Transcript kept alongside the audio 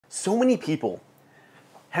So many people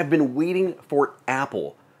have been waiting for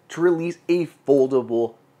Apple to release a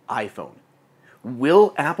foldable iPhone.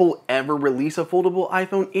 Will Apple ever release a foldable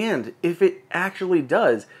iPhone? And if it actually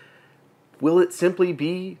does, will it simply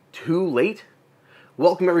be too late?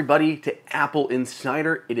 Welcome everybody to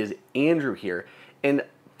AppleInsider. It is Andrew here, and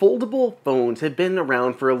foldable phones have been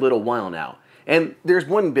around for a little while now. And there's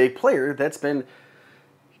one big player that's been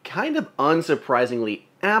kind of unsurprisingly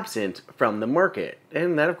absent from the market,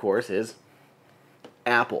 and that of course is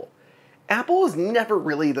Apple. Apple is never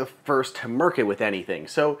really the first to market with anything,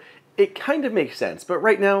 so it kind of makes sense, but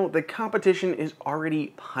right now the competition is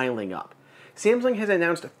already piling up. Samsung has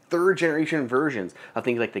announced third generation versions of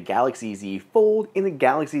things like the Galaxy Z Fold and the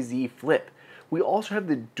Galaxy Z Flip. We also have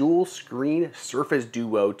the dual screen Surface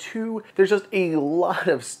Duo 2. There's just a lot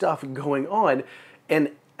of stuff going on,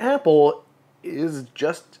 and Apple is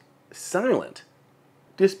just silent.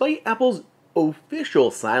 Despite Apple's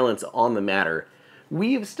official silence on the matter,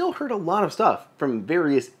 we've still heard a lot of stuff from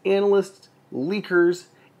various analysts, leakers,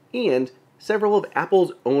 and several of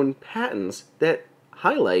Apple's own patents that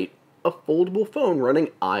highlight a foldable phone running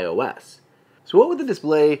iOS. So what would the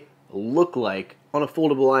display look like on a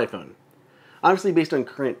foldable iPhone? Obviously, based on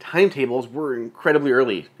current timetables, we're incredibly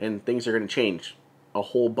early and things are going to change a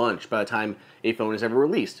whole bunch by the time a phone is ever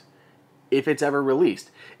released, if it's ever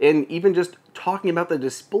released. And even just talking about the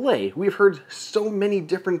display, we've heard so many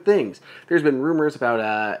different things. There's been rumors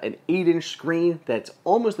about an 8-inch screen that's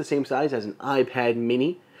almost the same size as an iPad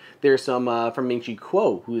mini. There's some from Ming-Chi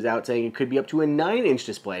Kuo, who's out saying it could be up to a 9-inch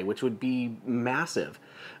display, which would be massive.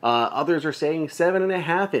 Others are saying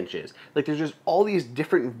 7.5 inches. Like, there's just all these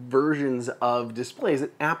different versions of displays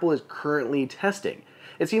that Apple is currently testing.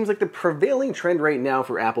 It seems like the prevailing trend right now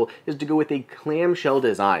for Apple is to go with a clamshell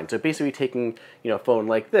design. So basically taking, a phone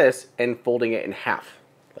like this and folding it in half,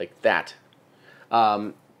 like that.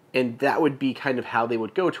 And that would be kind of how they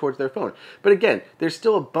would go towards their phone. But again, there's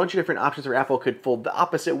still a bunch of different options where Apple could fold the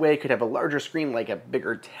opposite way, could have a larger screen like a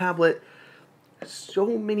bigger tablet. So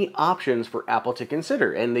many options for Apple to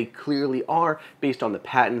consider, and they clearly are based on the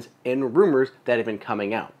patents and rumors that have been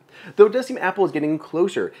coming out. Though it does seem Apple is getting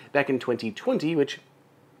closer. Back in 2020, which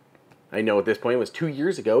I know at this point was 2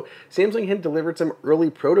 years ago, Samsung had delivered some early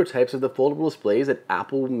prototypes of the foldable displays that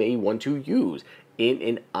Apple may want to use in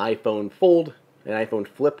an iPhone Fold, an iPhone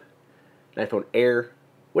Flip, an iPhone Air,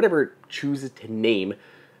 whatever it chooses to name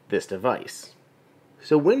this device.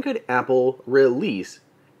 So when could Apple release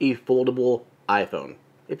a foldable iPhone,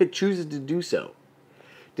 if it chooses to do so?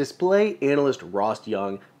 Display analyst Ross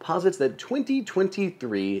Young posits that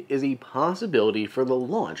 2023 is a possibility for the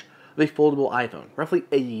launch of a foldable iPhone, roughly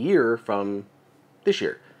a year from this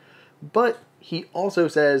year. But he also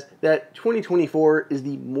says that 2024 is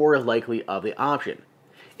the more likely of the option.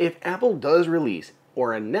 If Apple does release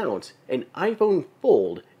or announce an iPhone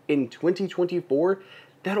Fold in 2024,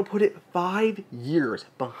 that'll put it 5 years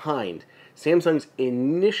behind Samsung's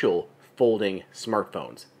initial folding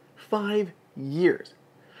smartphones. 5 years.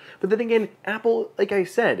 But then again, Apple, like I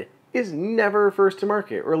said, is never first to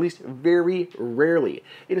market, or at least very rarely.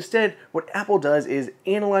 Instead, what Apple does is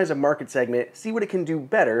analyze a market segment, see what it can do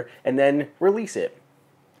better, and then release it.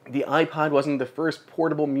 The iPod wasn't the first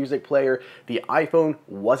portable music player, the iPhone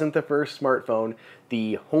wasn't the first smartphone,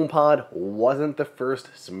 the HomePod wasn't the first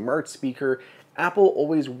smart speaker. Apple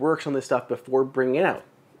always works on this stuff before bringing it out.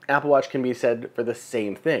 Apple Watch can be said for the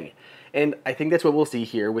same thing. And I think that's what we'll see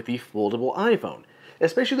here with the foldable iPhone.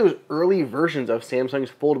 Especially those early versions of Samsung's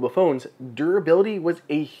foldable phones, durability was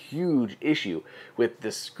a huge issue, with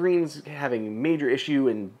the screens having major issue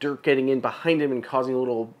and dirt getting in behind them and causing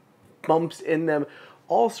little bumps in them,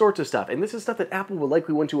 all sorts of stuff. And this is stuff that Apple would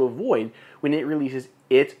likely want to avoid when it releases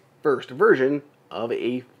its first version of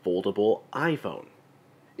a foldable iPhone.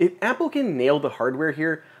 If Apple can nail the hardware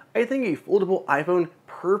here, I think a foldable iPhone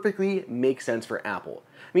perfectly makes sense for Apple.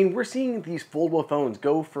 I mean, we're seeing these foldable phones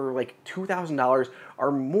go for like $2,000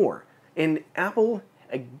 or more. And Apple,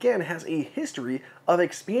 again, has a history of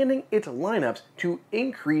expanding its lineups to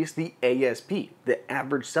increase the ASP, the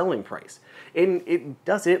average selling price. And it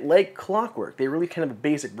does it like clockwork. They release kind of a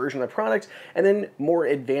basic version of the product and then more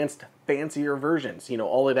advanced, fancier versions.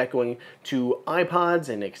 All of that going to iPods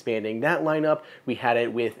and expanding that lineup. We had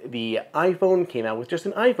it with the iPhone, came out with just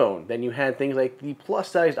an iPhone. Then you had things like the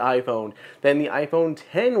plus-sized iPhone. Then the iPhone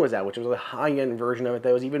 10 was out, which was a high-end version of it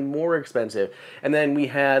that was even more expensive. And then we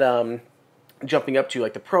had jumping up to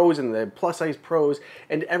like the Pros and the plus-size Pros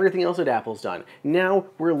and everything else that Apple's done. Now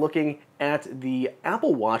we're looking at the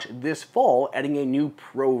Apple Watch this fall, adding a new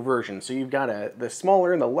Pro version. So you've got the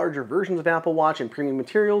smaller and the larger versions of Apple Watch and premium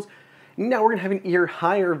materials. Now we're going to have an even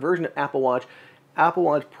higher version of Apple Watch Apple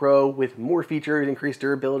Watch Pro with more features, increased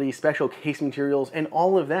durability, special case materials, and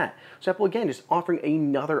all of that. So Apple, again, just offering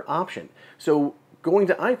another option. So going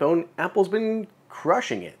to iPhone, Apple's been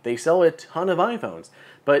crushing it. They sell a ton of iPhones,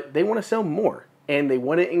 but they want to sell more, and they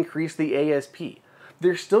want to increase the ASP.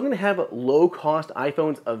 They're still going to have low-cost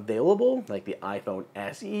iPhones available, like the iPhone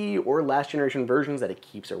SE or last generation versions that it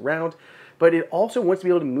keeps around, but it also wants to be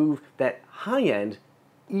able to move that high-end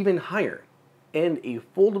even higher. And a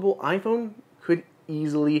foldable iPhone could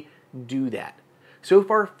easily do that. So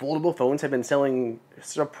far, foldable phones have been selling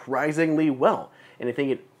surprisingly well, and I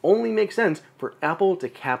think it only makes sense for Apple to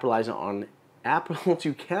capitalize on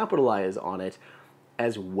it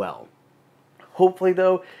as well. Hopefully,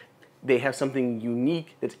 though, they have something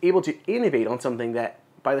unique that's able to innovate on something that,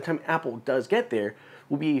 by the time Apple does get there,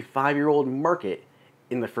 will be a 5-year-old market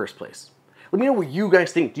in the first place. Let me know what you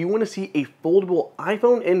guys think. Do you want to see a foldable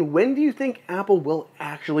iPhone, and when do you think Apple will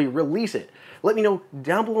actually release it? Let me know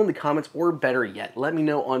down below in the comments, or better yet, let me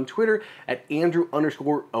know on Twitter at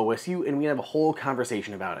Andrew_OSU, and we can have a whole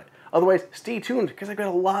conversation about it. Otherwise, stay tuned, because I've got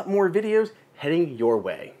a lot more videos heading your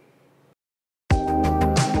way.